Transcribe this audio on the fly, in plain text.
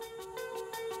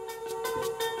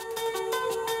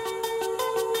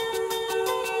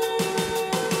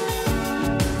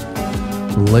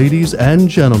Ladies and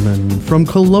gentlemen, from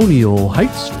Colonial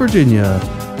Heights, Virginia,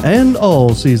 and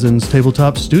All Seasons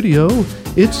Tabletop Studio,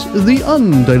 it's The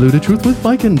Undiluted Truth with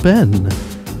Mike and Ben.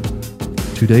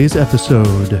 Today's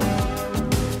episode,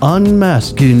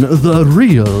 Unmasking the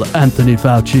Real Anthony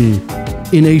Fauci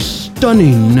in a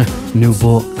stunning new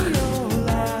book.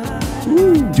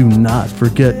 Do not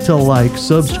forget to like,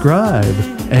 subscribe,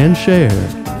 and share.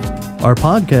 Our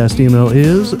podcast email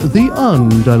is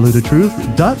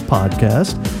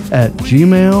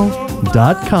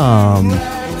theundilutedtruth.podcast@gmail.com.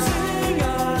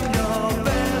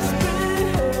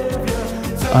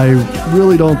 I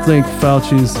really don't think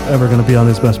Fauci's ever going to be on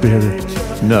his best behavior.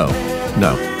 No.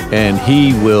 And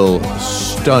he will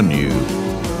stun you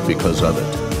because of it.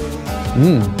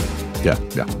 Yeah.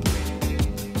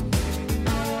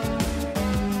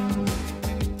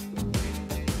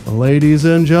 Ladies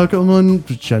and gentlemen,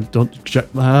 Jekyll and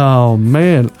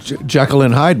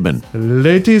Hydeman.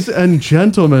 Ladies and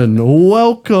gentlemen,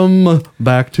 welcome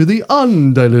back to The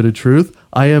Undiluted Truth.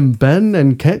 I am Ben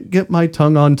and can't get my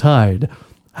tongue untied.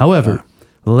 However,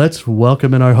 let's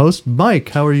welcome in our host, Mike.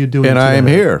 How are you doing And today? I am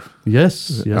here.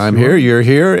 Yes, I'm here, you're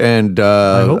here, and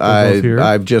I hope we're both here.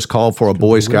 I've just called for a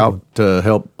Boy Scout to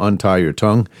help untie your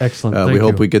tongue. Excellent, we thank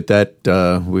hope you. we get that.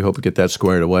 We hope we get that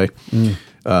squared away.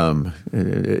 It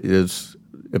is,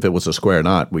 if it was a square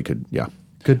knot, we could, yeah.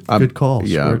 Good call.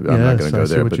 Yeah, Square- I'm not going to go I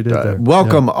see there. what you did there.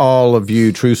 Welcome all of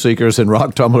you truth seekers and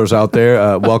rock tumblers out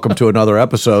there. Welcome to another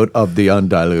episode of The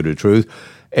Undiluted Truth.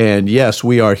 And yes,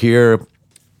 we are here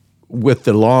with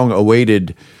the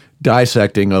long-awaited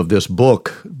dissecting of this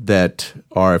book that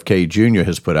RFK Jr.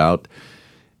 has put out,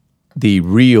 The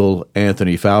Real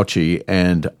Anthony Fauci.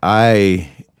 And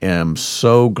I am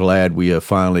so glad we have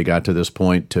finally got to this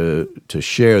point to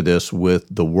share this with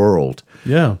the world.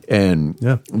 Yeah. And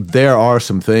there are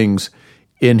some things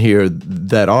in here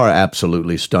that are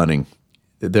absolutely stunning.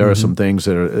 There are some things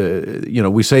that are,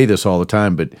 we say this all the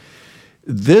time, but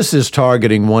this is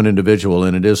targeting one individual,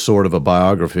 and it is sort of a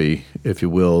biography, if you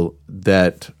will,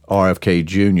 that RFK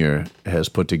Jr. has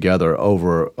put together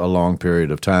over a long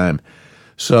period of time.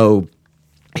 So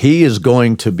he is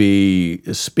going to be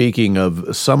speaking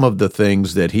of some of the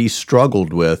things that he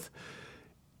struggled with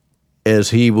as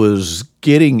he was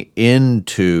getting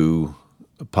into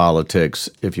politics,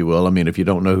 if you will. I mean, if you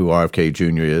don't know who RFK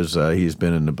Jr. is, he's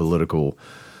been in the political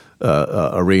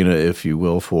arena, if you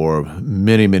will, for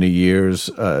many, many years,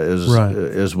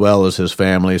 as well as his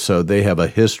family. So they have a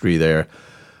history there.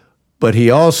 But he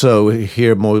also,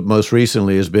 here most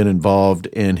recently, has been involved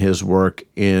in his work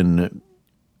in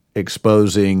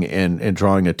exposing and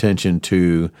drawing attention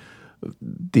to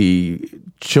the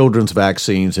children's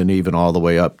vaccines, and even all the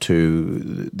way up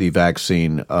to the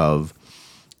vaccine of,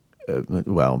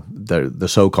 the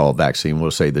so-called vaccine, we'll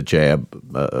say the jab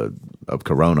of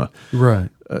corona. Right.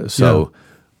 Those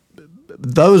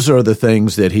are the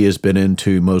things that he has been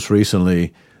into most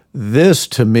recently. This,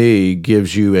 to me,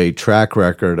 gives you a track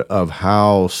record of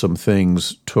how some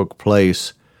things took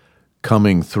place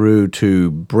coming through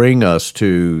to bring us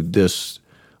to this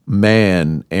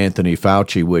man, Anthony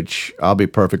Fauci, which I'll be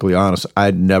perfectly honest,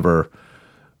 I'd never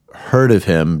heard of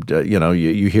him.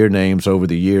 You hear names over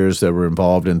the years that were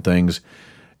involved in things,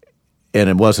 and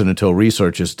it wasn't until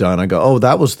research is done, I go, oh,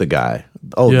 that was the guy.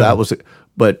 That was it.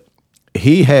 But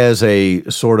he has a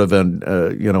sort of an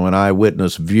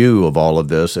eyewitness view of all of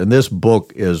this, and this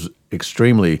book is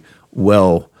extremely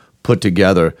well put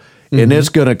together. And it's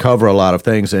going to cover a lot of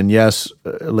things. And yes,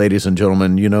 ladies and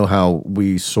gentlemen, you know how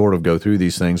we sort of go through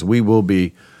these things. We will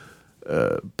be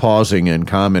pausing and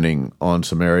commenting on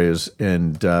some areas.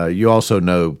 And you also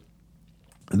know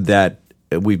that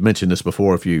we've mentioned this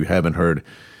before if you haven't heard.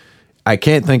 I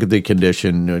can't think of the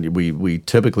condition. We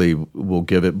typically will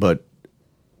give it, but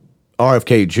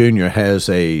RFK Jr. has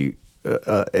a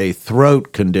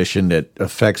throat condition that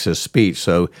affects his speech.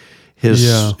 So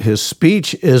his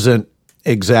speech isn't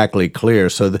exactly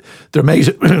clear. So there may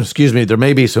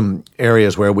be some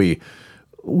areas where we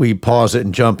pause it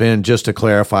and jump in just to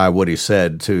clarify what he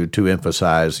said to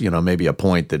emphasize, maybe a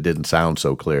point that didn't sound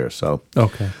so clear. So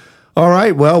Okay. All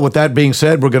right. Well, with that being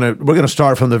said, we're gonna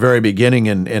start from the very beginning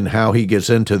and how he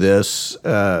gets into this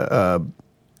part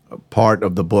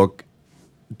of the book,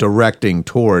 directing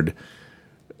toward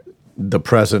the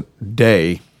present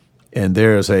day. And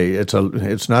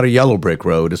it's not a yellow brick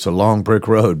road. It's a long brick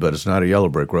road, but it's not a yellow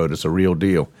brick road. It's a real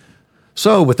deal.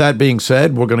 So with that being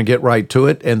said, we're going to get right to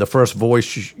it. And the first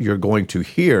voice you're going to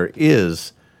hear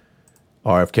is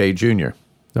RFK Jr.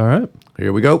 All right.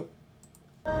 Here we go.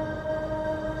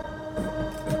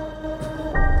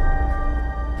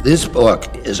 This book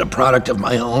is a product of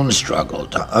my own struggle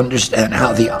to understand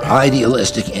how the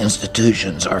idealistic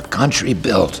institutions our country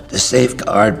built to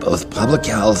safeguard both public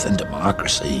health and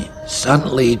democracy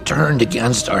suddenly turned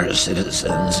against our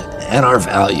citizens and our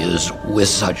values with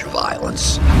such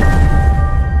violence.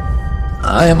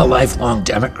 I am a lifelong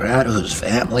Democrat whose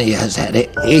family has had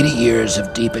 80 years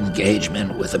of deep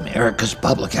engagement with America's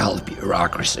public health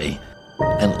bureaucracy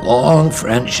and long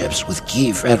friendships with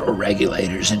key federal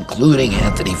regulators, including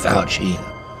Anthony Fauci,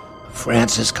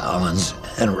 Francis Collins,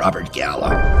 and Robert Gallo.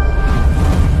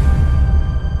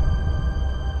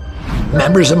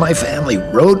 Members of my family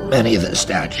wrote many of the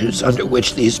statutes under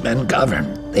which these men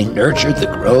govern. They nurtured the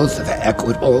growth of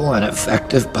equitable and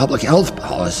effective public health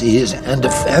policies and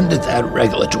defended that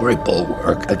regulatory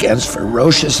bulwark against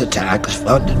ferocious attacks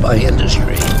funded by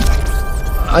industry.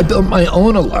 I built my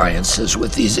own alliances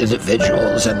with these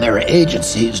individuals and their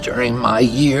agencies during my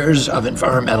years of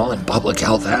environmental and public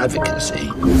health advocacy.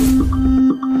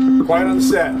 Quiet on the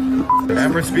set.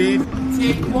 Camera speed.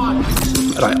 Take one.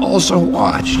 But I also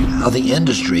watched how the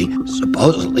industry,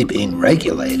 supposedly being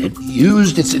regulated,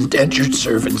 used its indentured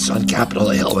servants on Capitol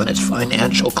Hill and its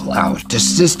financial clout to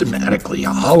systematically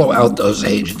hollow out those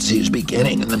agencies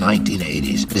beginning in the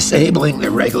 1980s, disabling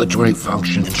their regulatory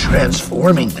function and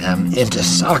transforming them into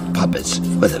sock puppets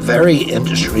for the very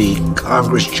industry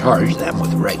Congress charged them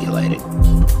with regulating.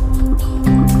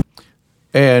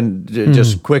 And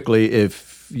just quickly,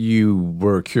 if you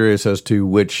were curious as to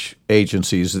which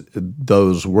agencies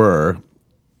those were,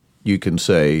 you can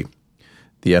say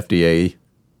the FDA,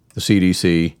 the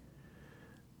CDC,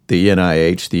 the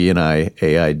NIH, the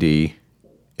NIAID,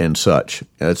 and such.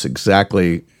 That's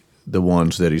exactly the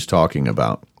ones that he's talking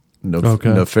about.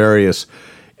 Nefarious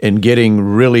and getting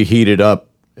really heated up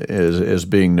as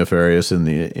being nefarious in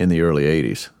the early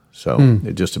 80s. So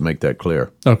just to make that clear.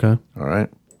 Okay. All right.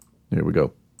 Here we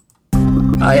go.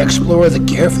 I explore the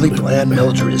carefully planned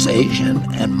militarization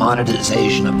and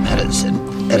monetization of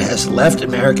medicine that has left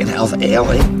American health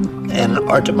ailing and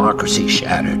our democracy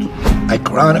shattered. I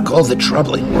chronicle the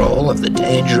troubling role of the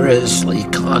dangerously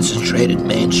concentrated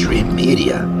mainstream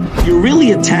media. You're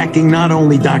really attacking not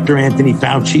only Dr. Anthony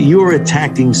Fauci, you're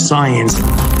attacking science.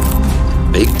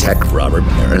 Big tech robber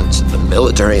barons, the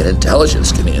military and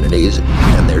intelligence communities,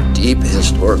 and their deep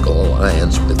historical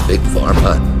alliance with Big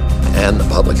Pharma and the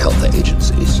public health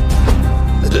agencies.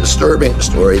 The disturbing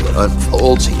story that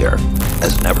unfolds here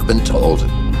has never been told,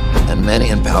 and many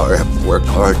in power have worked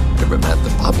hard to prevent the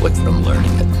public from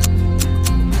learning it.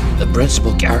 The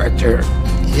principal character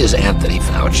is Anthony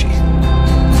Fauci.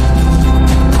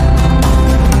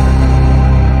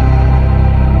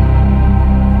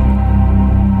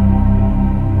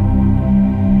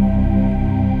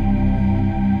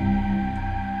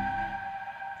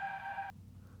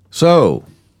 So,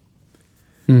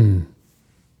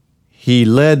 he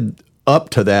led up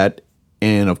to that,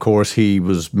 and of course he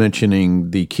was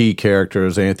mentioning the key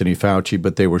characters, Anthony Fauci,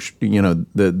 but they were,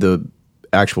 the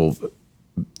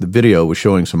video was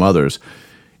showing some others.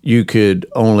 You could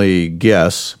only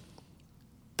guess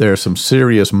there's some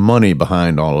serious money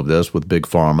behind all of this with Big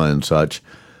Pharma and such.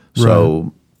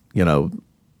 So,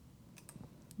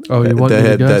 Oh, you want me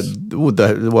to guess? The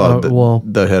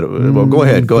head. Well, go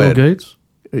ahead. Bill Gates?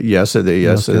 Yes, okay.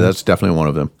 That's definitely one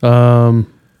of them.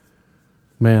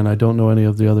 Man, I don't know any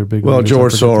of the other big ones. Well,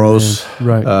 George Soros.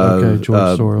 Right, okay,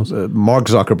 George Soros. Mark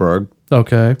Zuckerberg.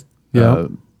 Okay, yeah.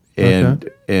 And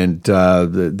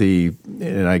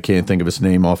I can't think of his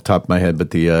name off the top of my head,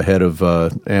 but the head of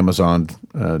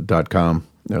Amazon.com,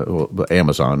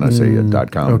 Amazon, I say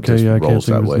 .com. Okay, yeah, I can't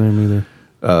think of his name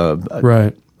either.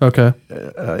 Right, okay.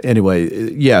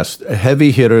 Anyway, yes,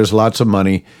 heavy hitters, lots of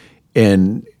money,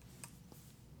 and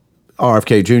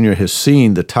RFK Jr. has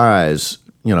seen the ties,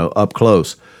 up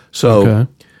close. So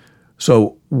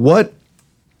what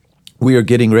we are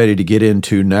getting ready to get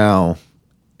into now,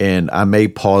 and I may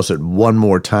pause it one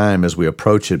more time as we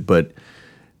approach it, but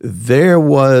there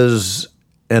was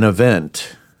an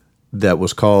event that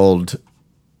was called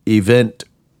Event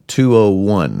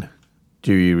 201.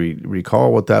 Do you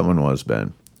recall what that one was,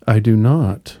 Ben? I do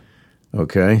not.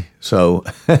 Okay, so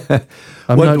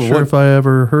I'm not sure if I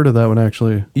ever heard of that one,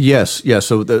 actually. Yes.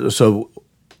 So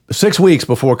 6 weeks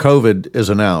before COVID is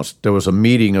announced, there was a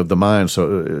meeting of the minds,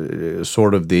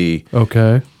 sort of the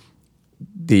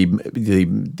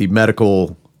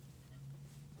medical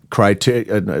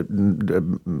criteria,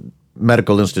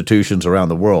 medical institutions around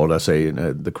the world. I say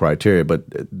the criteria, but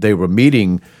they were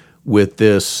meeting with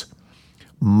this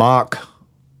mock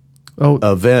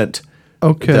event.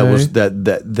 Okay, that was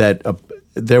that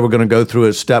they were going to go through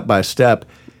it step by step,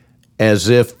 as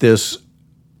if this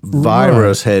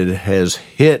virus has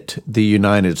hit the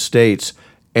United States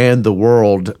and the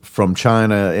world from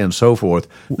China and so forth.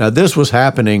 Now, this was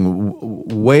happening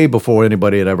way before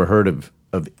anybody had ever heard of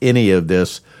any of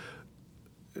this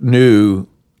new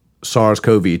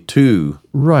SARS-CoV-2.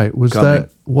 Right. coming.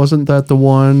 Wasn't that the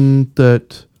one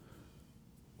that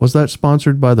was that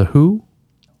sponsored by the WHO?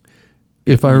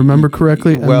 If I remember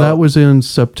correctly, and that was in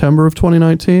September of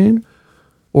 2019,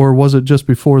 or was it just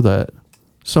before that?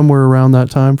 Somewhere around that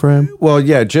time frame? Well,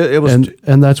 yeah, it was.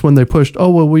 And that's when they pushed, oh,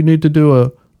 well, we need to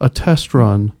do a test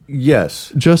run.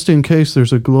 Yes. Just in case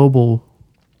there's a global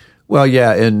Well,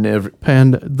 yeah,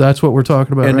 and that's what we're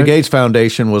talking about, and right? the Gates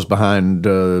Foundation was behind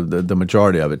the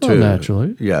majority of it too.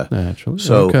 Naturally. Yeah. Naturally.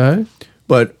 So, okay.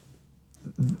 But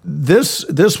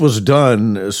this was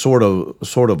done sort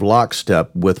of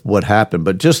lockstep with what happened.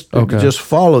 But just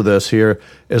follow this here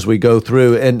as we go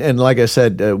through. And like I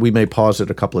said, we may pause it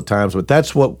a couple of times, but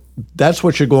that's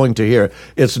what you're going to hear.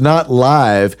 It's not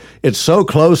live. It's so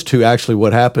close to actually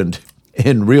what happened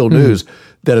in real news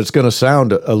that it's going to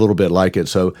sound a little bit like it.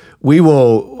 So we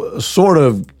will sort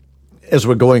of, as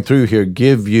we're going through here,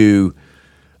 give you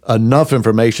enough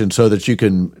information so that you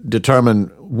can determine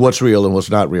what's real and what's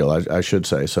not real, I should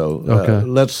say. So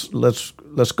let's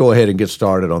go ahead and get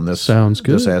started on this. Sounds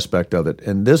good. This aspect of it.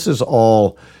 And this is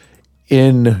all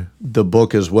in the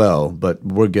book as well, but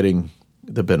we're getting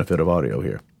the benefit of audio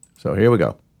here. So here we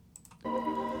go.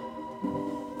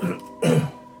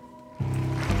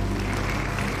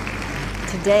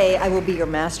 Today, I will be your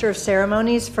master of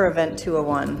ceremonies for Event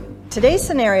 201. Today's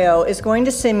scenario is going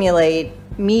to simulate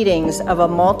meetings of a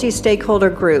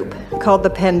multi-stakeholder group called the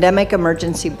Pandemic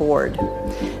Emergency Board.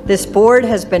 This board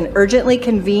has been urgently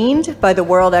convened by the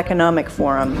World Economic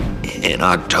Forum. In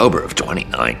October of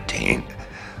 2019,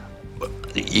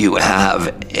 you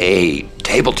have a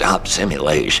tabletop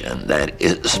simulation that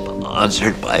is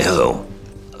sponsored by who?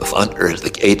 The funder is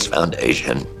the Gates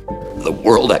Foundation, the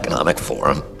World Economic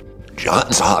Forum,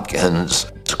 Johns Hopkins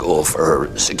School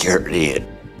for Security,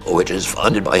 which is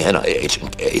funded by NIH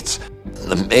and Gates.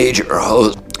 The major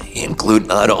hosts include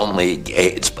not only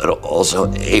Gates, but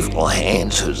also Avril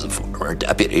Haines, who's the former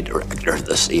deputy director of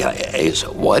the CIA.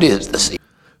 So what is the CIA?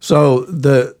 So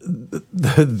the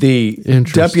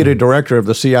deputy director of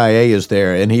the CIA is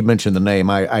there, and he mentioned the name.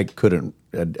 I couldn't,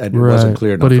 it wasn't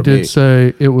clear enough but he for did me.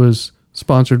 say it was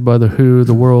sponsored by the WHO,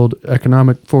 the World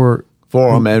Economic Forum,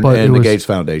 and the Gates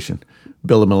Foundation,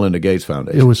 Bill and Melinda Gates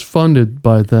Foundation. It was funded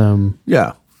by them.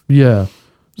 Yeah. Yeah.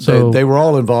 So they were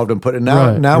all involved in putting.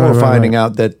 Now we're finding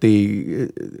out that the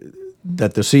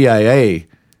CIA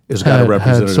has got a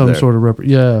representative had some there. sort of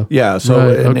Yeah. So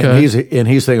and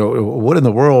he's thinking, what in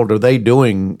the world are they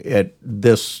doing at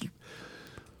this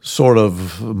sort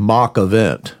of mock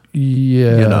event?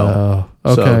 Yeah. You know.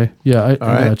 Okay. So, I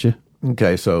got you.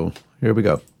 Okay. So here we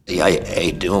go.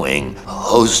 CIA doing,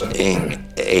 hosting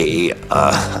a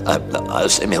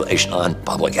simulation on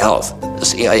public health. The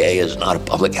CIA is not a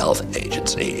public health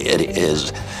agency. It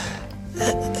is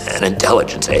an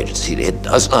intelligence agency. It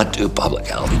does not do public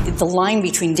health. The line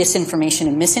between disinformation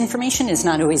and misinformation is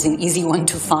not always an easy one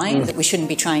to find, that we shouldn't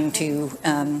be trying to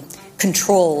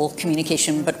control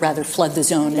communication, but rather flood the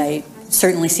zone. I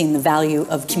certainly seen the value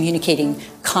of communicating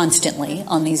constantly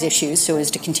on these issues so as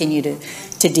to continue to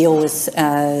deal with, sort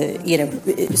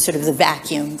of the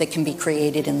vacuum that can be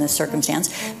created in this circumstance.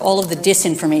 All of the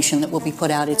disinformation that will be put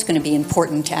out, it's going to be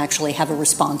important to actually have a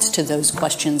response to those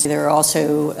questions. There are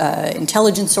also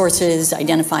intelligence sources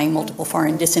identifying multiple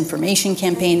foreign disinformation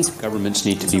campaigns. Governments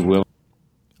need to be willing.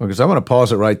 Because I'm going to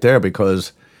pause it right there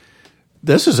because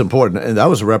this is important. And that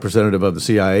was a representative of the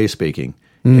CIA speaking.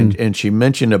 And she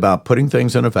mentioned about putting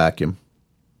things in a vacuum.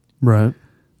 Right.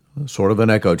 Sort of an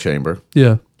echo chamber.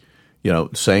 Yeah. You know,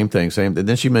 same thing. And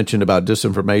then she mentioned about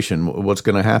disinformation. What's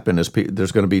going to happen is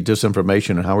there's going to be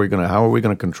disinformation, and how are we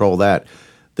going to control that?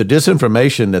 The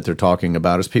disinformation that they're talking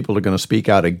about is people are going to speak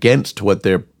out against what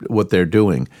they're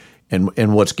doing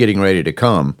and what's getting ready to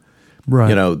come. Right.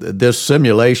 You know, this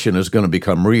simulation is going to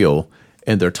become real,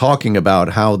 and they're talking about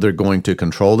how they're going to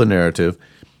control the narrative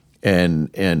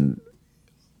and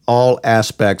all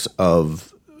aspects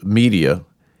of media.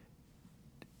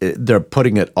 They're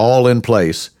putting it all in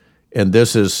place, and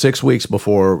this is 6 weeks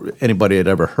before anybody had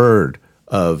ever heard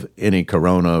of any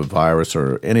coronavirus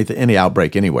or any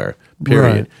outbreak anywhere,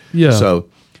 period. Right. Yeah. So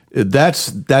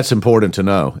that's important to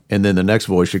know. And then the next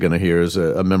voice you're going to hear is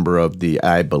a member of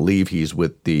I believe he's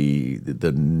with the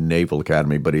Naval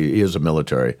Academy, but he is a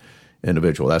military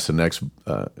individual. That's the next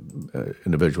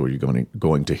individual you're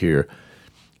going to hear.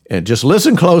 And just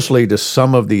listen closely to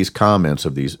some of these comments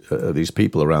of these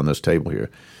people around this table here.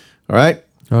 All right?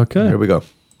 Okay. Here we go.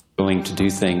 willing to do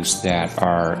things that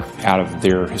are out of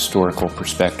their historical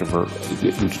perspective, or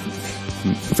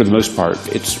for the most part,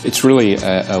 it's really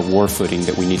a war footing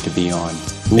that we need to be on.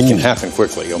 It can happen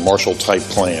quickly. A Marshall-type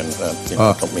plan,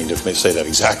 I don't mean to say that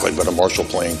exactly, but a Marshall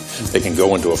plan that can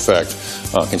go into effect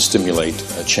can stimulate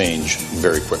a change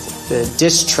very quickly. The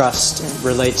distrust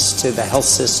relates to the health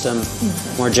system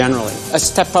more generally. A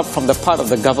step up from the part of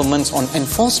the government on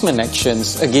enforcement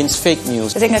actions against fake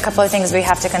news. I think a couple of things we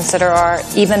have to consider are,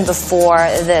 even before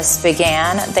this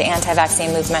began, the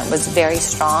anti-vaccine movement was very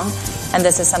strong. And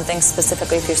this is something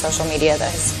specifically through social media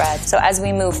that has spread. So as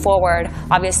we move forward,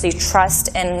 obviously trust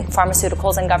in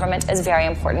pharmaceuticals and government is very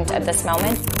important at this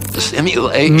moment. The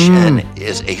simulation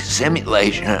is a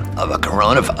simulation of a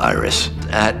coronavirus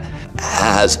that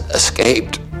has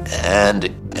escaped and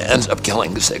ends up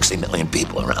killing 60 million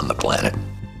people around the planet.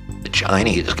 The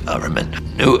Chinese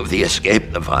government knew of the escape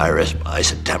of the virus by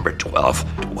September 12,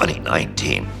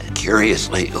 2019.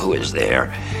 Curiously, who is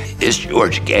there is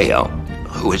George Gao,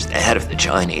 who is the head of the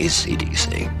Chinese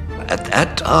CDC. At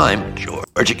that time,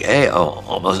 George Gao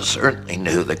almost certainly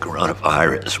knew the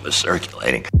coronavirus was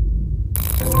circulating.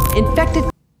 Infected.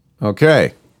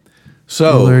 Okay.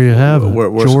 So well, there you have it.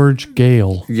 George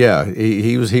Gao. Yeah,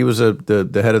 he was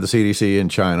the head of the CDC in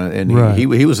China, and right.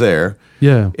 he was there.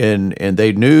 Yeah, and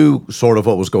they knew sort of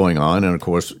what was going on, and of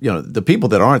course, the people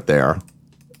that aren't there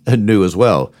knew as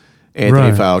well.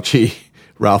 Anthony Fauci,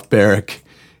 Ralph Barrick,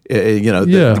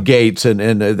 the Gates,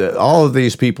 and all of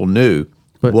these people knew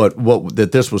what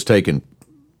that this was taking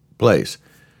place.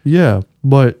 Yeah,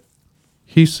 but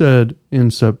he said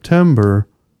in September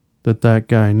that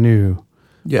guy knew.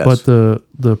 Yes. But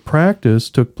the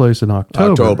practice took place in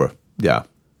October. Yeah.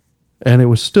 And it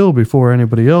was still before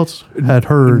anybody else had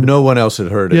heard. No one else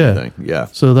had heard anything. Yeah.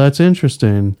 So that's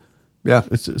interesting. Yeah.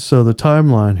 So the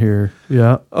timeline here.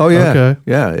 Yeah. Oh, yeah. Okay.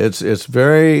 Yeah. It's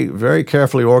very, very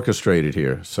carefully orchestrated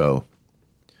here. So,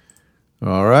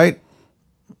 all right.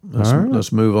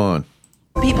 Let's move on.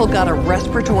 People got a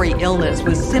respiratory illness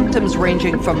with symptoms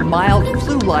ranging from mild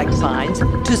flu-like signs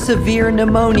to severe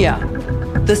pneumonia.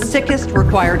 The sickest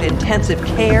required intensive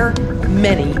care.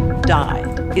 Many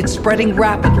died. It's spreading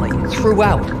rapidly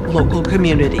throughout local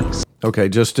communities. Okay,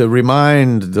 just to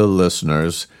remind the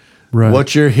listeners, right.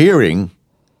 What you're hearing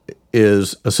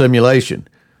is a simulation.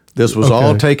 This was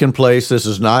all taking place. This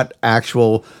is not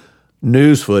actual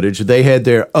news footage. They had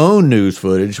their own news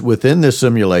footage within this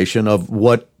simulation of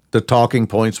what the talking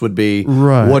points would be,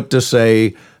 what to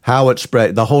say, how it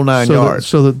spread, the whole nine yards.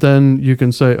 So that then you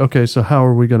can say, okay, so how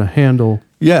are we going to handle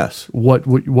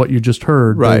what you just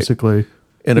heard, basically.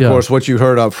 And of course, what you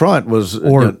heard up front was...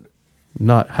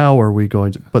 not how are we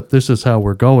going to, but this is how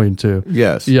we're going to.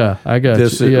 Yes. Yeah, I got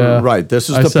this you. Right, this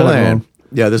is the plan.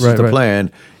 Yeah, this is the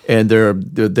plan. And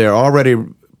they're already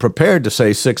prepared to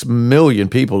say 6 million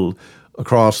people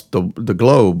across the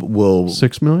globe will...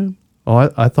 6 million? Oh,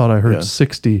 I thought I heard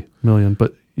 60 million,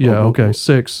 but... Yeah, okay,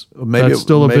 6. Maybe that's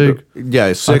still a big...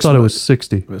 Yeah, 6. I thought it was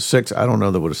 60. 6, I don't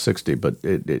know that it was 60, but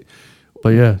it but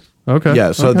yeah, okay.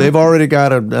 Yeah, so they've already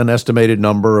got an estimated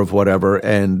number of whatever,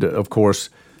 and of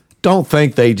course, don't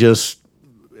think they just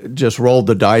rolled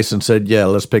the dice and said, yeah,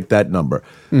 let's pick that number.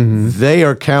 Mm-hmm. They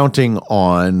are counting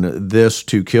on this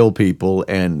to kill people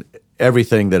and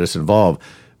everything that is involved.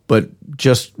 But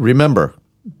just remember,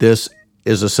 this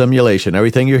is a simulation.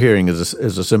 Everything you're hearing is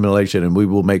a simulation, and we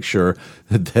will make sure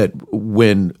that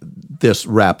when this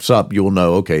wraps up, you'll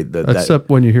know. Okay, except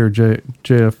when you hear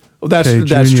JF. Well,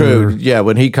 that's true. Yeah,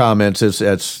 when he comments, he's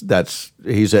given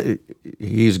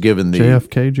the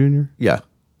JFK Jr. Yeah.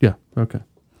 Okay.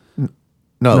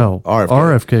 No,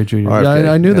 RFK Jr. RFK,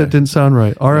 I knew that didn't sound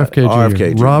right.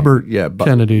 RFK Jr. Robert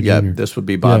Kennedy Jr. Yeah, this would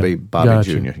be Bobby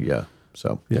Jr. Yeah.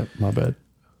 So. Yeah, my bad.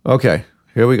 Okay,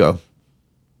 here we go.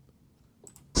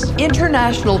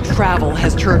 International travel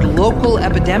has turned local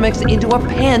epidemics into a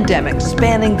pandemic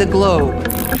spanning the globe.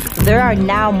 There are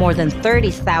now more than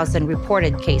 30,000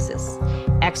 reported cases.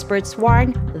 Experts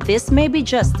warn this may be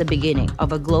just the beginning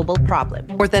of a global problem.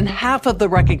 More than half of the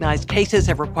recognized cases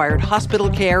have required hospital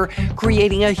care,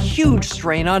 creating a huge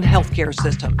strain on healthcare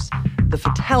systems. The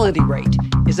fatality rate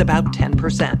is about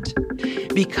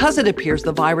 10%. Because it appears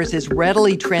the virus is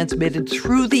readily transmitted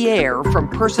through the air from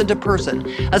person to person,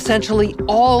 essentially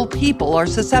all people are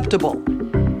susceptible.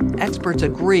 experts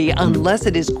agree unless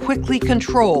it is quickly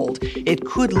controlled, it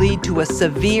could lead to a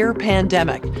severe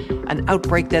pandemic, an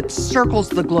outbreak that circles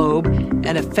the globe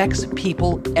and affects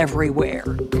people everywhere.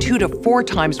 2 to 4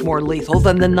 times more lethal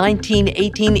than the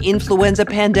 1918 influenza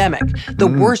pandemic, the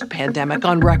worst pandemic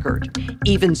on record.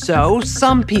 Even so,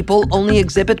 some people only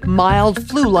exhibit mild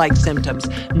flu-like symptoms,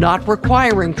 not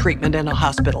requiring treatment in a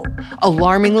hospital.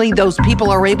 Alarmingly, those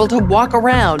people are able to walk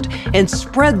around and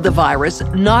spread the virus,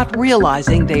 not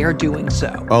realizing they are doing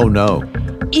so. Oh, no.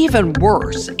 Even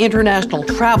worse, international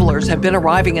travelers have been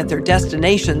arriving at their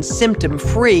destinations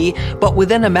symptom-free, but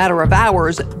within a matter of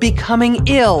hours, becoming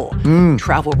ill.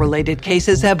 Travel-related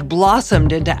cases have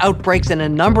blossomed into outbreaks in a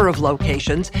number of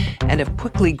locations and have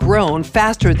quickly grown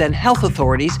faster than health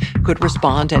authorities could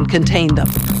respond and contain them.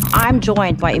 I'm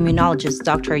joined by immunologist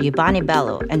Dr. Yabani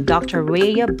Bello and Dr.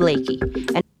 Rhea Blakey.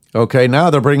 Okay, now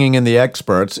they're bringing in the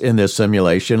experts in this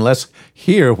simulation. Let's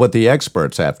hear what the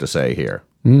experts have to say here.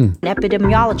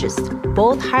 Epidemiologists,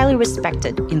 both highly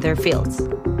respected in their fields.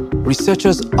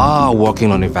 Researchers are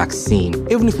working on a vaccine.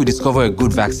 Even if we discover a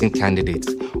good vaccine candidate,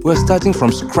 we're starting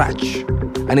from scratch,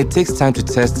 and it takes time to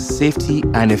test safety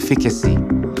and efficacy,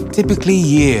 typically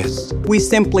years. We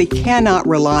simply cannot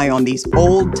rely on these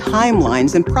old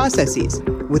timelines and processes.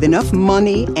 With enough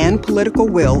money and political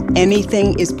will,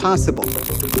 anything is possible.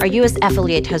 Our U.S.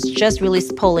 affiliate has just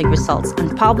released polling results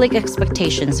on public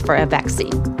expectations for a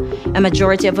vaccine. A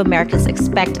majority of Americans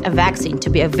expect a vaccine to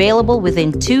be available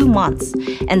within 2 months,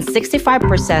 and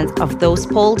 65% of those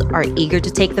polled are eager to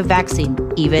take the vaccine,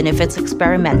 even if it's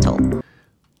experimental.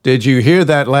 Did you hear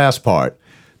that last part?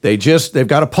 They've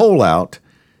got a poll out.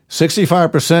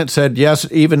 65% said yes,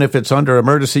 even if it's under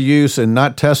emergency use and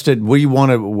not tested, we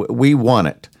want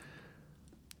it.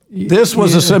 This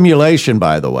was a simulation,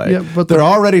 by the way. Yeah, but they're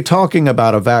already talking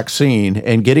about a vaccine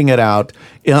and getting it out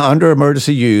under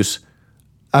emergency use.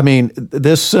 I mean,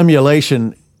 this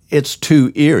simulation, it's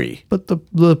too eerie. But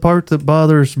the part that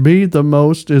bothers me the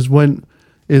most is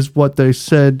what they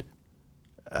said.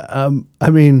 I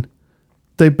mean,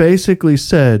 they basically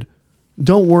said,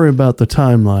 don't worry about the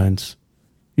timelines.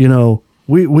 You know,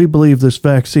 we believe this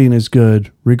vaccine is good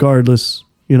regardless,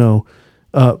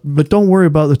 but don't worry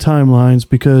about the timelines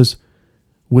because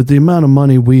with the amount of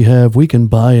money we have, we can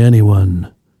buy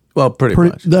anyone. Well, pretty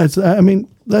much.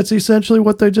 That's essentially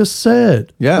what they just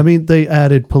said. Yeah. I mean, they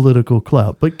added political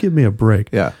clout, but give me a break.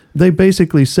 Yeah. They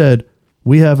basically said,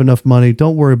 we have enough money.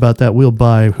 Don't worry about that. We'll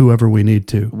buy whoever we need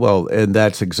to. Well, and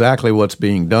that's exactly what's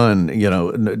being done,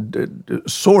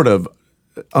 sort of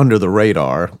under the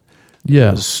radar.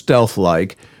 Yeah.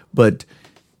 Stealth-like. But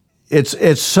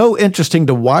it's so interesting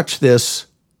to watch this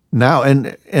now.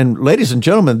 And ladies and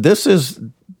gentlemen, this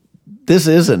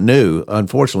isn't new,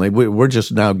 unfortunately. We're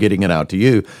just now getting it out to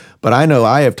you. But I know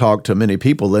I have talked to many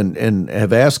people and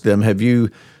have asked them, have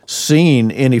you seen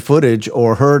any footage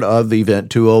or heard of the Event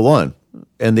 201?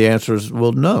 And the answer is,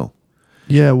 well, no.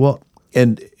 Yeah, well.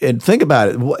 And think about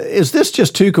it. Is this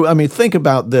just too cool? I mean, think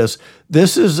about this.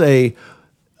 This is a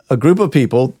group of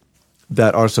people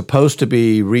that are supposed to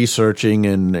be researching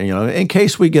and, in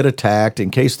case we get attacked, in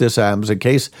case this happens, in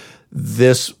case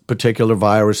this particular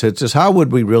virus hits us, how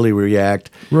would we really react?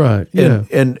 Right. Yeah.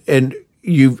 And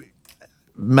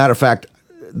matter of fact,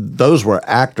 those were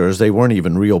actors. They weren't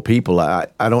even real people. I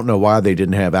don't know why they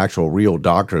didn't have actual real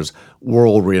doctors,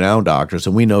 world-renowned doctors,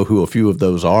 and we know who a few of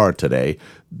those are today.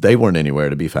 They weren't anywhere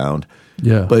to be found.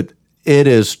 Yeah. But it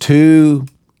is too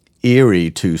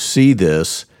eerie to see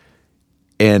this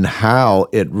and how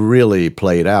it really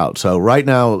played out. So right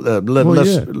now,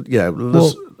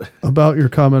 let's about your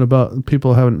comment about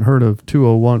people haven't heard of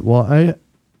 201. Well,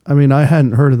 I mean, I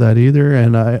hadn't heard of that either,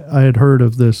 and I had heard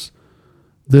of this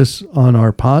on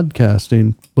our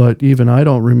podcasting, but even I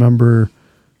don't remember.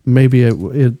 Maybe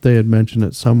they had mentioned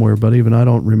it somewhere, but even I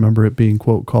don't remember it being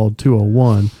quote called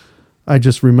 201. I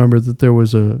just remember that there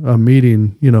was a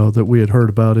meeting, that we had heard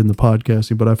about in the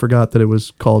podcasting, but I forgot that it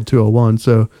was called 201.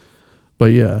 So,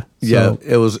 but yeah. Yeah,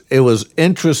 it was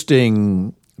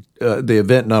interesting. The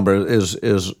event number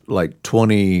is like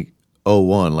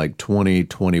 2001, like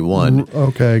 2021.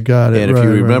 Okay, got it. And if you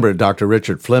remember, Dr.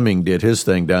 Richard Fleming did his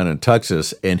thing down in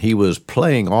Texas, and he was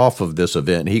playing off of this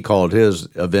event. He called his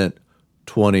event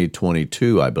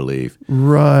 2022, I believe.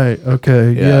 Right.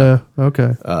 Okay. Yeah.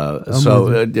 Okay.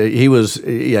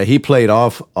 He played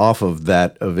off of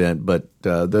that event, but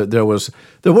there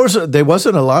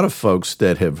wasn't a lot of folks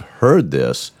that have heard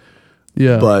this.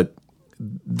 Yeah. But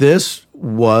this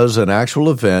was an actual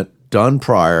event done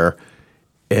prior,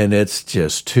 and it's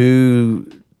just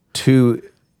too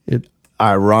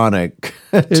ironic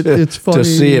it's funny to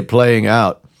see it playing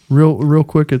out. Real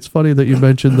quick, it's funny that you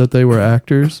mentioned that they were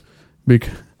actors.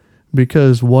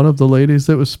 because one of the ladies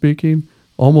that was speaking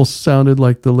almost sounded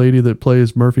like the lady that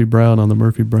plays Murphy Brown on the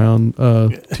Murphy Brown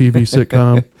TV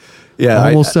sitcom. Yeah,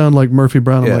 almost sound like Murphy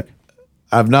Brown. I'm like,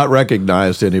 I've not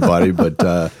recognized anybody, but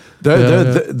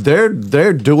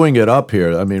they're doing it up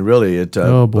here. I mean, really, it.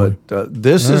 Oh boy! But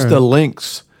this is the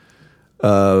links,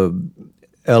 LENGTH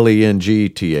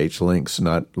links,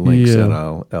 not links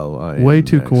NLLI. Way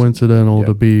too coincidental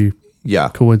to be. Yeah,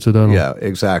 coincidental. Yeah,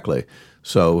 exactly.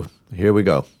 So here we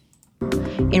go.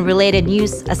 In related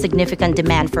news, a significant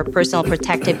demand for personal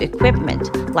protective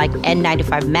equipment like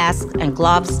N95 masks and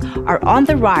gloves are on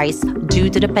the rise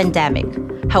due to the pandemic.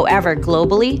 However,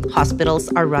 globally,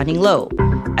 hospitals are running low.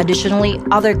 Additionally,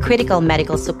 other critical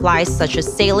medical supplies such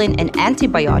as saline and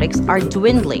antibiotics are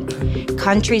dwindling.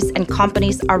 Countries and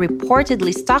companies are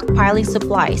reportedly stockpiling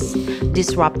supplies,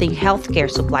 disrupting healthcare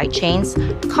supply chains,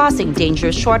 causing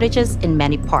dangerous shortages in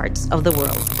many parts of the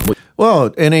world.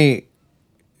 Well,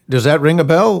 does that ring a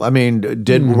bell? I mean,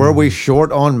 were we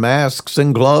short on masks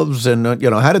and gloves? And,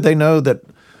 how did they know that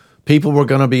people were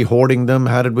going to be hoarding them?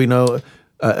 How did we know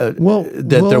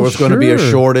that there was going to be a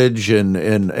shortage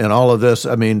and all of this?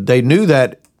 I mean, they knew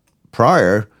that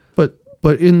prior.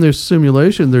 But in this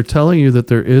simulation, they're telling you that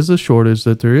there is a shortage,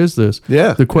 that there is this.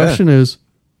 Yeah. The question is,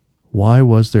 why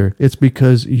was there? It's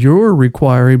because you're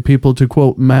requiring people to,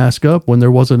 quote, mask up when there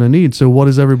wasn't a need. So what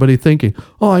is everybody thinking?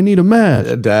 Oh, I need a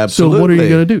mask. Absolutely. So what are you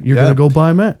going to do? You're going to go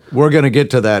buy masks. We're going to get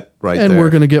to that there. And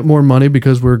we're going to get more money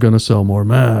because we're going to sell more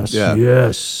masks. Yeah.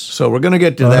 Yes. So we're going to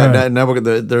get to that. Right. Now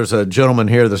there's a gentleman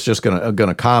here that's just going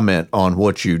to comment on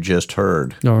what you just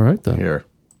heard. All right, then. Here.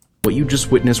 What you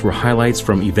just witnessed were highlights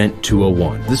from Event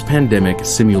 201. This pandemic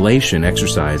simulation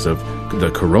exercise of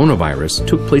the coronavirus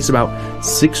took place about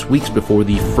 6 weeks before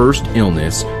the first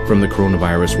illness from the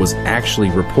coronavirus was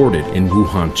actually reported in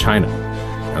Wuhan, China.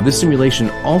 Now, this simulation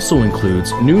also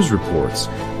includes news reports,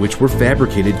 which were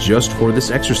fabricated just for this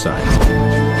exercise.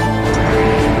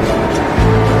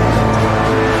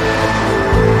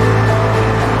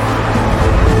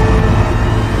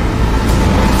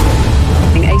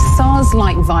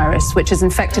 SARS-like virus, which has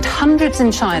infected hundreds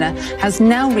in China, has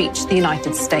now reached the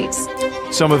United States.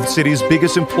 Some of the city's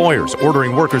biggest employers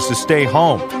ordering workers to stay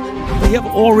home. We have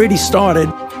already started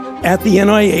at the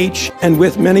NIH and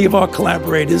with many of our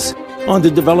collaborators on the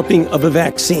developing of a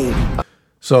vaccine.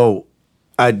 So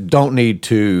I don't need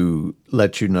to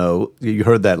let you know, you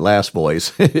heard that last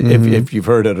voice, if you've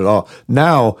heard it at all.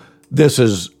 Now, this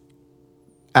is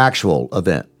actual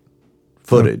event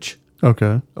footage.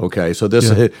 Okay. So this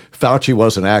Fauci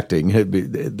wasn't acting;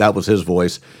 that was his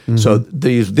voice. So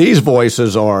these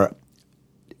voices are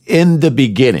in the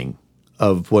beginning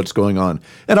of what's going on.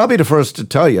 And I'll be the first to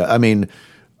tell you. I mean,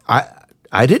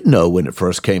 I didn't know when it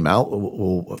first came out.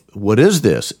 Well, what is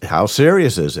this? How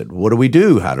serious is it? What do we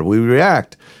do? How do we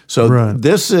react? So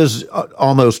this is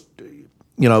almost,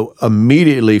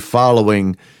 immediately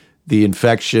following the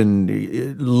infection.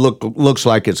 It looks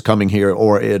like it's coming here,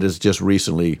 or it has just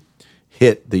recently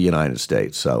hit the United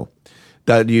States. So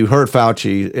that you heard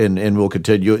Fauci, and we'll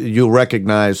continue. You'll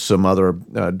recognize some other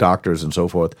doctors and so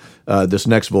forth. This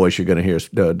next voice you're going to hear is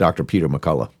Dr. Peter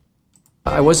McCullough.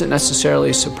 I wasn't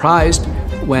necessarily surprised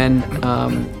when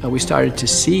we started to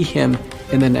see him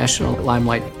in the national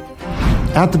limelight.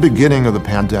 At the beginning of the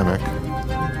pandemic,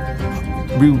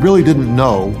 we really didn't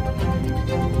know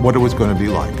what it was going to be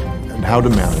like and how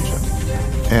to manage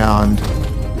it and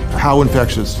how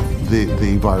infectious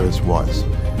the virus was.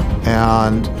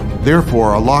 And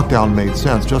therefore, a lockdown made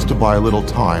sense just to buy a little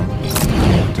time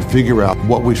to figure out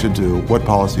what we should do, what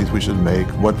policies we should make,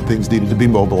 what things needed to be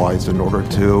mobilized in order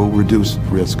to reduce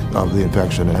risk of the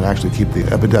infection and actually keep the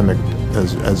epidemic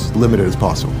as limited as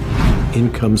possible. In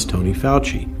comes Tony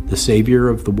Fauci, the savior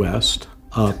of the West,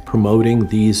 promoting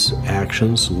these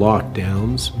actions,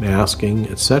 lockdowns, masking,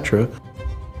 etc.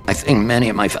 I think many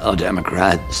of my fellow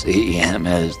Democrats see him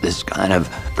as this kind of,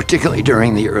 particularly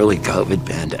during the early COVID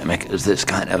pandemic, as this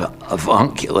kind of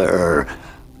avuncular,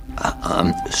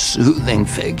 soothing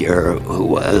figure who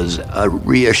was a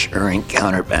reassuring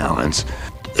counterbalance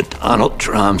to Donald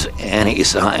Trump's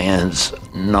anti-science,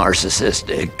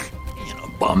 narcissistic,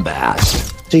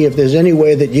 bombast. See if there's any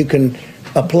way that you can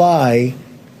apply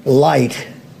light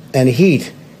and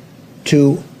heat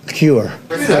to cure.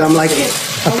 But I'm like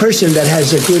a person that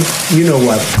has a good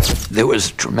you-know-what. There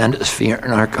was tremendous fear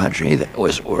in our country that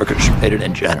was orchestrated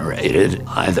and generated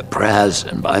by the press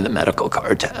and by the medical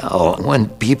cartel. When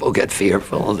people get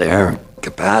fearful, they're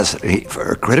capacity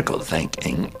for critical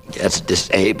thinking gets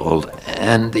disabled,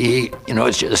 and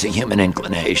it's just a human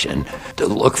inclination to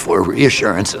look for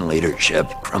reassurance and leadership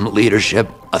from leadership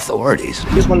authorities.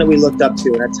 He's one that we looked up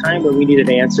to in a time where we needed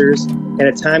answers, and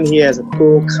a time he has a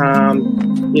cool,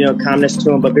 calm, calmness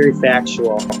to him, but very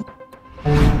factual.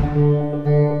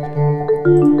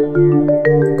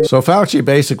 So Fauci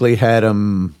basically had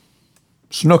him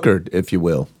snookered, if you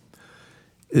will.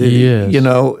 Yes.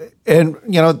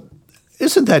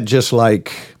 Isn't that just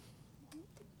like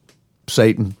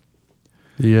Satan?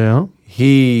 Yeah.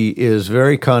 He is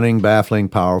very cunning, baffling,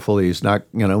 powerful. He's not,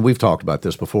 we've talked about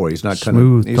this before. He's not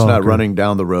Smooth he's not talker. running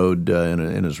down the road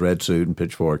in his red suit and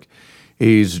pitchfork.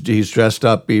 He's dressed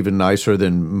up even nicer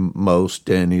than most,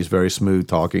 and he's very smooth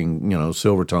talking,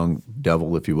 silver-tongued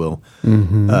devil, if you will.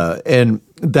 Mm-hmm. And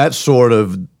that's sort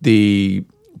of the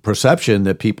perception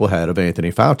that people had of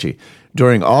Anthony Fauci.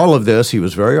 During all of this, he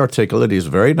was very articulate. He was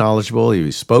very knowledgeable.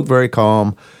 He spoke very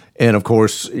calm. And, of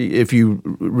course, if you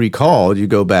recall, you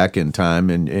go back in time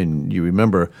and you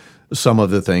remember some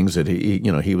of the things that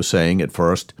he was saying at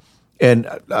first. And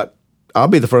I'll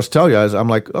be the first to tell you, I'm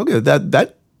like, okay,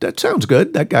 that sounds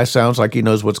good. That guy sounds like he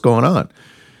knows what's going on.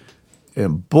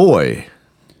 And, boy,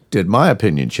 did my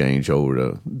opinion change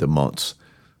over the months.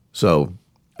 So,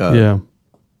 yeah.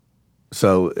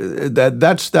 So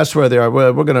that's where they are.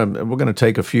 We're gonna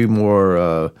take a few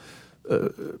more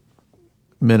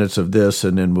minutes of this,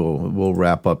 and then we'll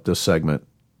wrap up this segment.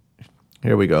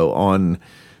 Here we go on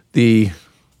the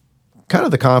kind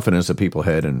of the confidence that people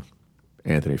had in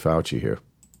Anthony Fauci here.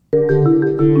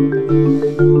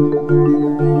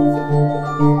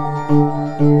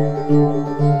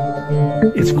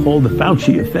 It's called the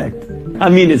Fauci effect. I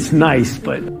mean, it's nice,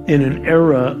 but in an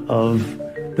era of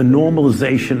the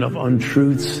normalization of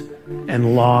untruths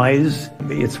and lies,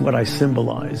 it's what I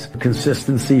symbolize.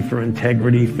 Consistency for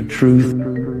integrity, for truth.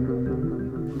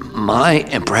 My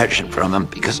impression from him,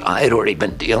 because I had already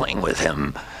been dealing with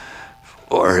him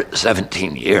for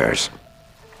 17 years,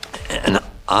 and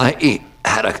I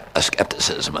had a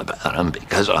skepticism about him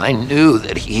because I knew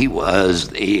that he was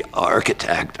the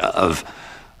architect of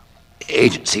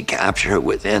agency capture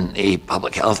within the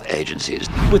public health agencies.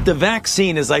 With the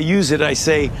vaccine, as I use it, I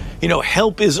say,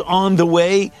 help is on the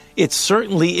way. It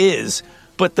certainly is.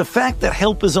 But the fact that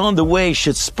help is on the way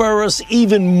should spur us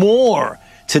even more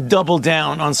to double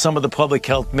down on some of the public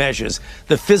health measures,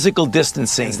 the physical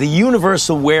distancing, the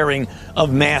universal wearing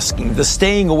of masking, the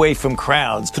staying away from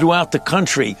crowds throughout the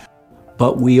country.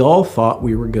 But we all thought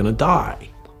we were going to die,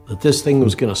 that this thing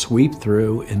was going to sweep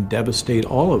through and devastate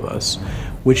all of us,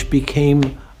 which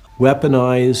became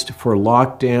weaponized for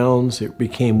lockdowns. It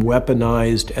became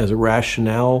weaponized as a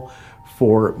rationale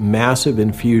for massive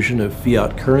infusion of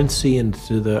fiat currency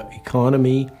into the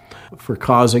economy, for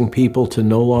causing people to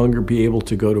no longer be able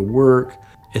to go to work,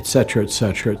 et cetera, et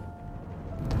cetera.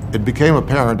 It became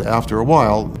apparent after a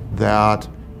while that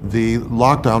the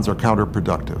lockdowns are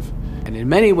counterproductive. And in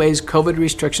many ways, COVID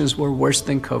restrictions were worse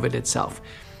than COVID itself.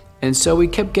 And so we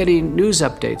kept getting news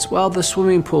updates. Well, the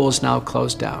swimming pool is now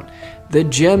closed down. The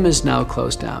gym is now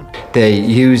closed down. They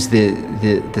use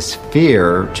this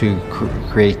fear to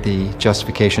create the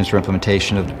justifications for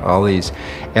implementation of all these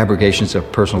abrogations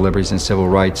of personal liberties and civil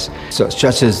rights. So it's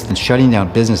just as shutting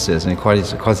down businesses and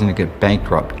causing them to get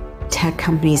bankrupt. Tech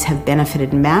companies have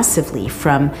benefited massively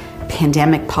from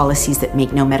pandemic policies that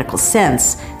make no medical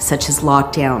sense, such as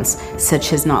lockdowns,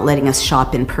 such as not letting us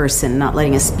shop in person, not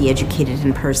letting us be educated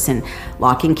in person,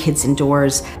 locking kids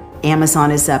indoors. Amazon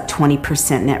is up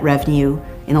 20% net revenue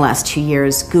in the last 2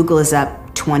 years. Google is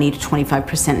up 20 to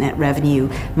 25% net revenue.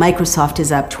 Microsoft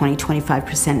is up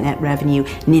 20-25% net revenue.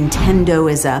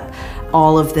 Nintendo is up.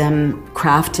 All of them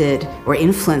crafted or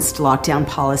influenced lockdown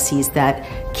policies that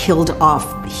killed off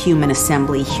human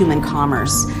assembly, human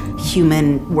commerce,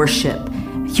 human worship,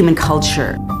 human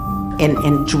culture,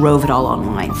 and drove it all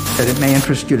online. That it may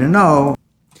interest you to know.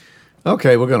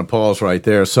 Okay, we're going to pause right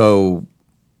there. So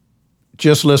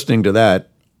just listening to that,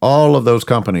 all of those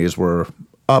companies were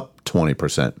up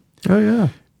 20%. Oh, yeah.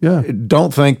 Yeah.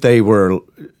 Don't think they were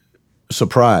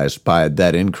surprised by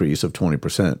that increase of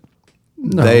 20%.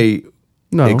 No. They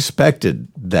expected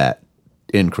that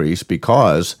increase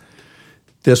because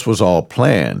this was all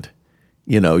planned.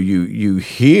 You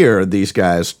hear these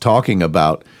guys talking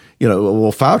about,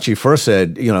 well, Fauci first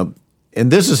said,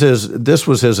 and this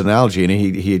was his analogy, and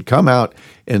he had come out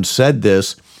and said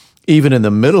this even in the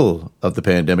middle of the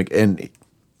pandemic, and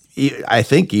I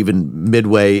think even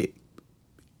midway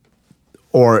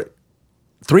or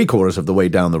 3/4 of the way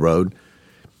down the road.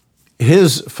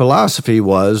 His philosophy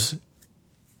was,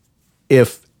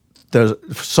 if the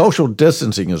social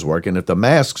distancing is working, if the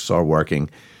masks are working,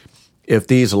 if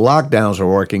these lockdowns are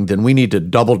working, then we need to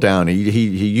double down. He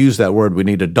used that word, we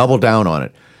need to double down on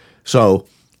it. So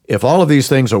if all of these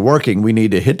things are working, we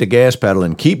need to hit the gas pedal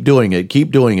and keep doing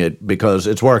it because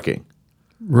it's working.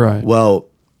 Right. Well,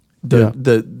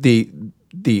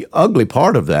 the ugly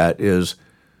part of that is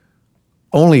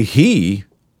only he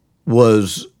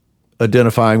was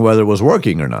identifying whether it was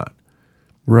working or not.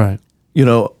 Right. You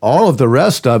know, all of the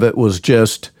rest of it was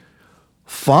just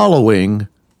following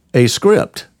a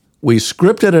script. We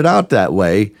scripted it out that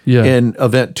way in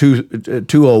Event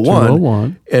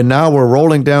 201, and now we're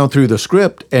rolling down through the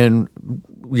script, and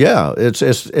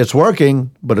it's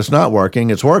working, but it's not working.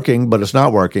 It's working, but it's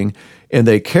not working. And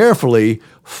they carefully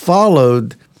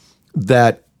followed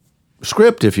that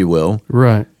script, if you will.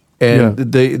 Right. And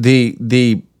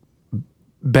the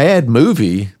bad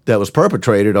movie that was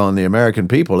perpetrated on the American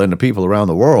people and the people around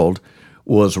the world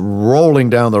was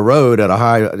rolling down the road at a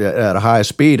high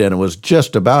speed, and it was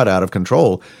just about out of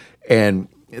control. And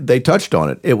they touched on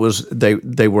it. It was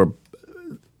they were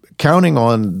counting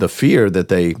on the fear that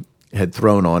they had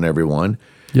thrown on everyone.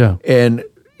 Yeah. And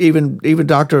even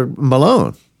Dr.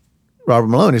 Malone, Robert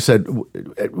Malone, he said,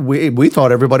 we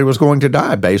thought everybody was going to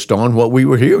die based on what we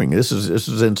were hearing. This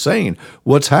is insane.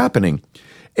 What's happening?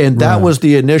 And that was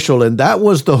the initial, and that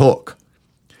was the hook.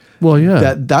 Well,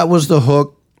 yeah. That was the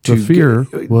hook to the fear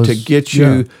was, to get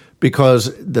you,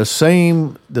 because the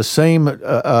same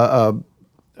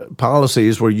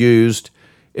policies were used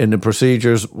and the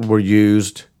procedures were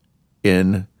used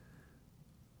in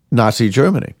Nazi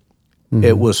Germany. Mm-hmm.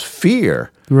 It was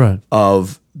fear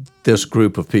of this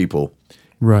group of people.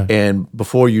 Right. And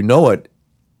before you know it,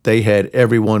 they had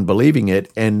everyone believing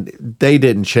it, and they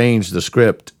didn't change the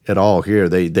script at all here.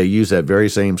 They use that very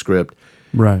same script.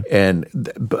 Right. And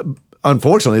but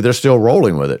unfortunately, they're still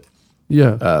rolling with it.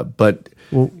 Yeah. But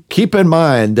keep in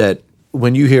mind that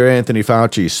when you hear Anthony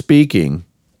Fauci speaking,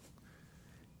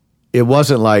 it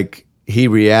wasn't like he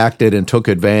reacted and took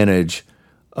advantage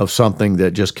of something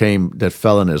that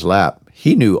fell in his lap.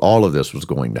 He knew all of this was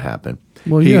going to happen.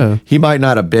 Well, he might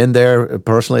not have been there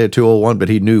personally at 201, but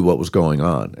he knew what was going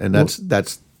on, and that's the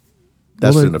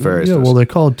nefariousness. Yeah, well, they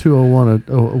called 201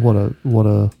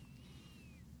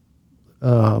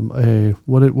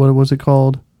 what was it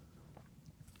called?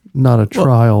 Not a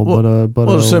trial, but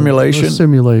a simulation. A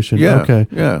simulation. Yeah. Okay.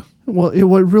 Yeah. Well, it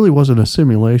really wasn't a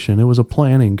simulation. It was a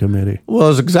planning committee. Well,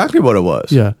 it's exactly what it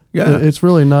was. Yeah. Yeah. It's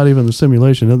really not even the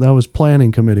simulation. That was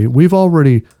planning committee. We've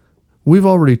already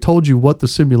told you what the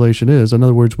simulation is. In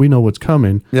other words, we know what's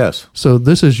coming. Yes. So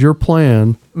this is your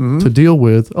plan to deal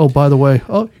with. Oh, by the way,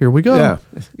 here we go. Yeah.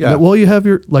 Yeah. Well, you have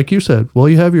like you said,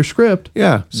 you have your script.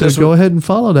 Yeah. So go ahead and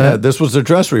follow that. Yeah, this was the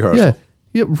dress rehearsal. Yeah.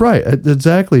 Yeah, right.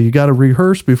 Exactly. You got to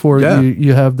rehearse before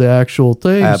you have the actual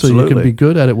thing. Absolutely. So you can be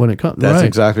good at it when it comes. That's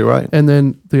exactly right. And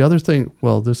then the other thing,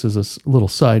 this is a little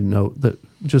side note that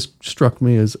just struck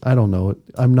me as, I don't know,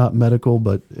 I'm not medical,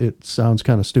 but it sounds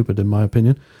kind of stupid in my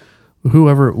opinion.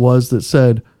 Whoever it was that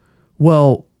said,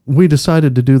 well, we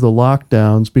decided to do the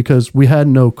lockdowns because we had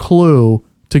no clue,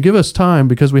 to give us time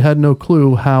because we had no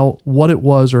clue what it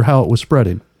was or how it was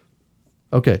spreading.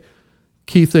 Okay.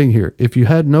 Key thing here. If you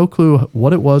had no clue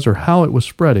what it was or how it was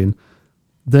spreading,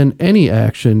 then any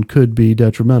action could be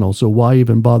detrimental. So why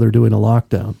even bother doing a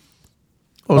lockdown?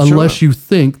 Unless you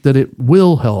think that it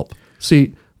will help.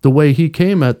 See, the way he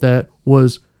came at that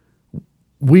was,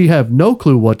 we have no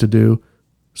clue what to do,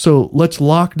 so let's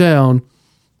lock down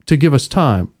to give us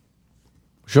time.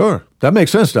 Sure. That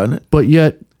makes sense, doesn't it? But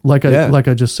yet, like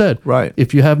I just said, right.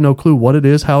 If you have no clue what it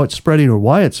is, how it's spreading, or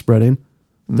why it's spreading,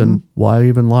 then why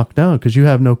even lock down? Because you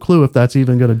have no clue if that's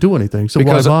even going to do anything. So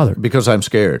why bother? Because I'm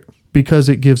scared. Because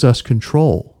it gives us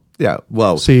control. Yeah,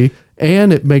 well. See,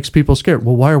 and it makes people scared.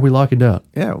 Well, why are we locking down?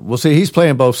 Yeah, well, see, he's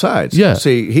playing both sides. Yeah.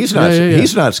 See, he's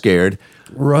not scared.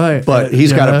 Right. But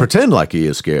he's got to pretend like he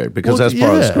is scared because that's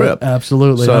part of the script.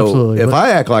 Absolutely. So absolutely. if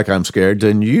I act like I'm scared,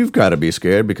 then you've got to be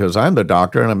scared because I'm the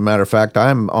doctor. And as a matter of fact,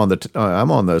 I'm on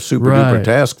the super duper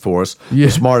task force, the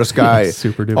smartest guy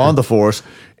on the force.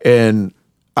 And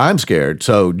I'm scared,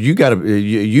 so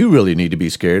you really need to be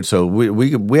scared. So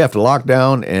we have to lock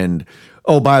down. And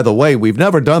by the way, we've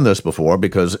never done this before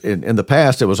because in the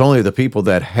past it was only the people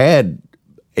that had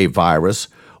a virus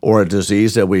or a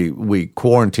disease that we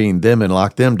quarantined them and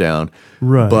locked them down.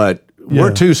 Right. But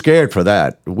we're too scared for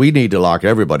that. We need to lock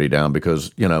everybody down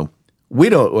because we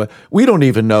don't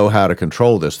even know how to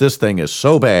control this. This thing is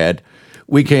so bad.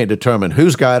 We can't determine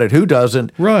who's got it, who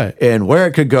doesn't, right, and where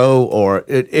it could go, or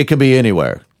it could be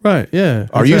anywhere. Right, yeah.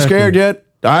 Are you scared yet?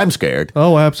 I'm scared.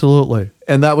 Oh, absolutely.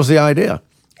 And that was the idea.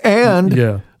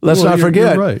 And let's not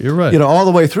forget. You're right. You're right. You know, all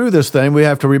the way through this thing, we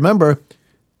have to remember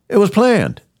it was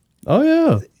planned. Oh,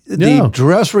 yeah. The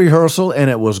dress rehearsal, and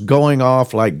it was going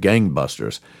off like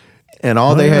gangbusters. And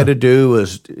all they had to do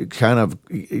was kind of,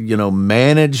 you know,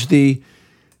 manage the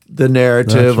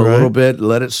narrative a little bit,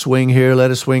 let it swing here, let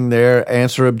it swing there,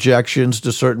 answer objections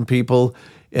to certain people.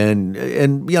 And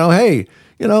you know, hey,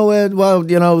 you know, well,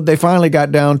 you know, they finally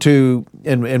got down to,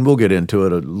 and we'll get into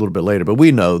it a little bit later, but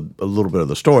we know a little bit of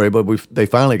the story, but they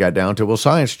finally got down to, well,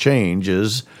 science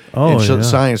changes, and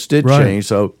science did change.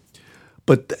 So,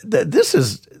 but this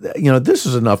is, you know, this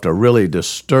is enough to really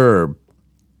disturb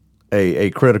a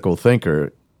critical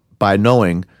thinker by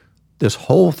knowing this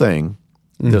whole thing,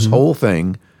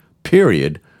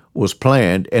 period, was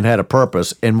planned and had a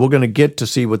purpose. And we're going to get to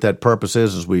see what that purpose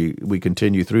is as we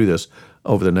continue through this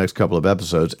over the next couple of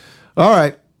episodes. All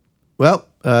right. Well,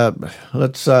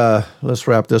 let's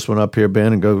wrap this one up here,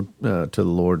 Ben, and go to the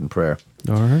Lord in prayer.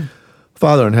 All right.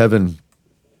 Father in heaven,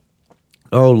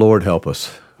 oh, Lord, help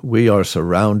us. We are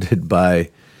surrounded by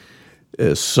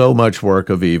so much work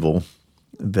of evil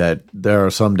that there are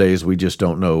some days we just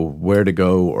don't know where to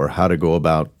go or how to go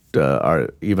about our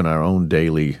own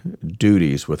daily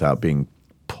duties without being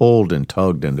pulled and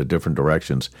tugged into different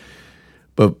directions.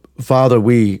 But Father,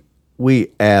 we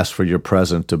ask for your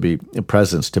presence to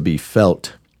be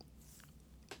felt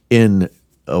in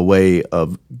a way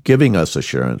of giving us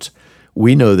assurance.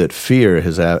 We know that fear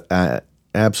has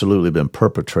absolutely been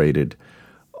perpetrated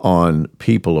on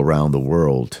people around the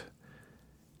world.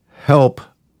 Help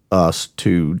us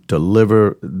to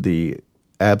deliver the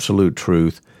absolute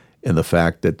truth in the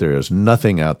fact that there is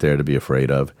nothing out there to be afraid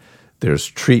of. There's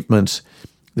treatments.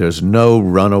 There's no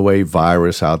runaway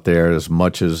virus out there as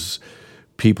much as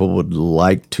people would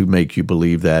like to make you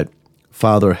believe that.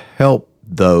 Father, help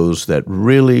those that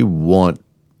really want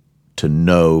to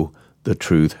know the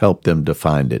truth. Help them to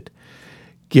find it.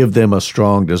 Give them a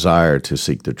strong desire to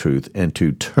seek the truth and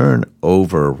to turn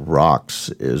over rocks,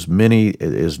 as many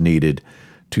as needed,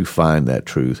 to find that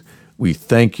truth. We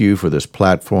thank you for this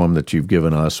platform that you've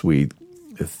given us. We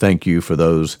thank you for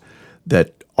those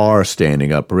that are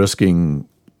standing up, risking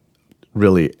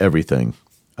really everything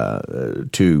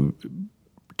to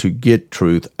get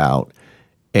truth out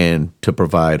and to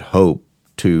provide hope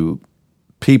to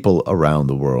people around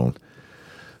the world.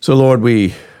 So, Lord,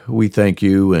 we thank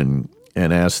you and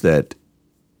ask that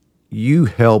you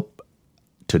help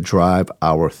to drive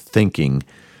our thinking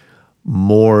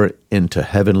more into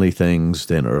heavenly things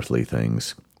than earthly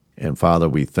things. And Father,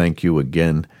 we thank you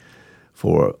again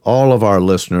for all of our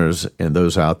listeners and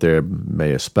those out there.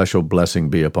 May a special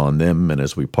blessing be upon them. And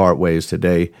as we part ways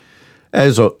today,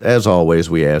 as always,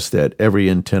 we ask that every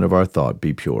intent of our thought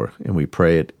be pure. And we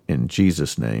pray it in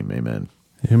Jesus' name. Amen.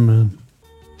 Amen.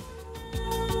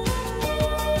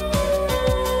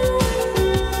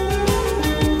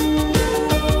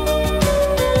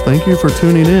 Thank you for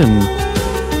tuning in.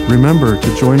 Remember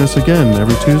to join us again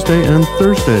every Tuesday and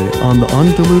Thursday on The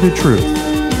Undiluted Truth.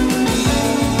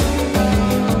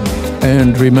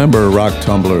 And remember, rock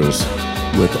tumblers,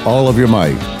 with all of your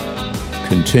might,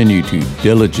 continue to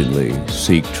diligently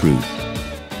seek truth.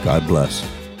 God bless.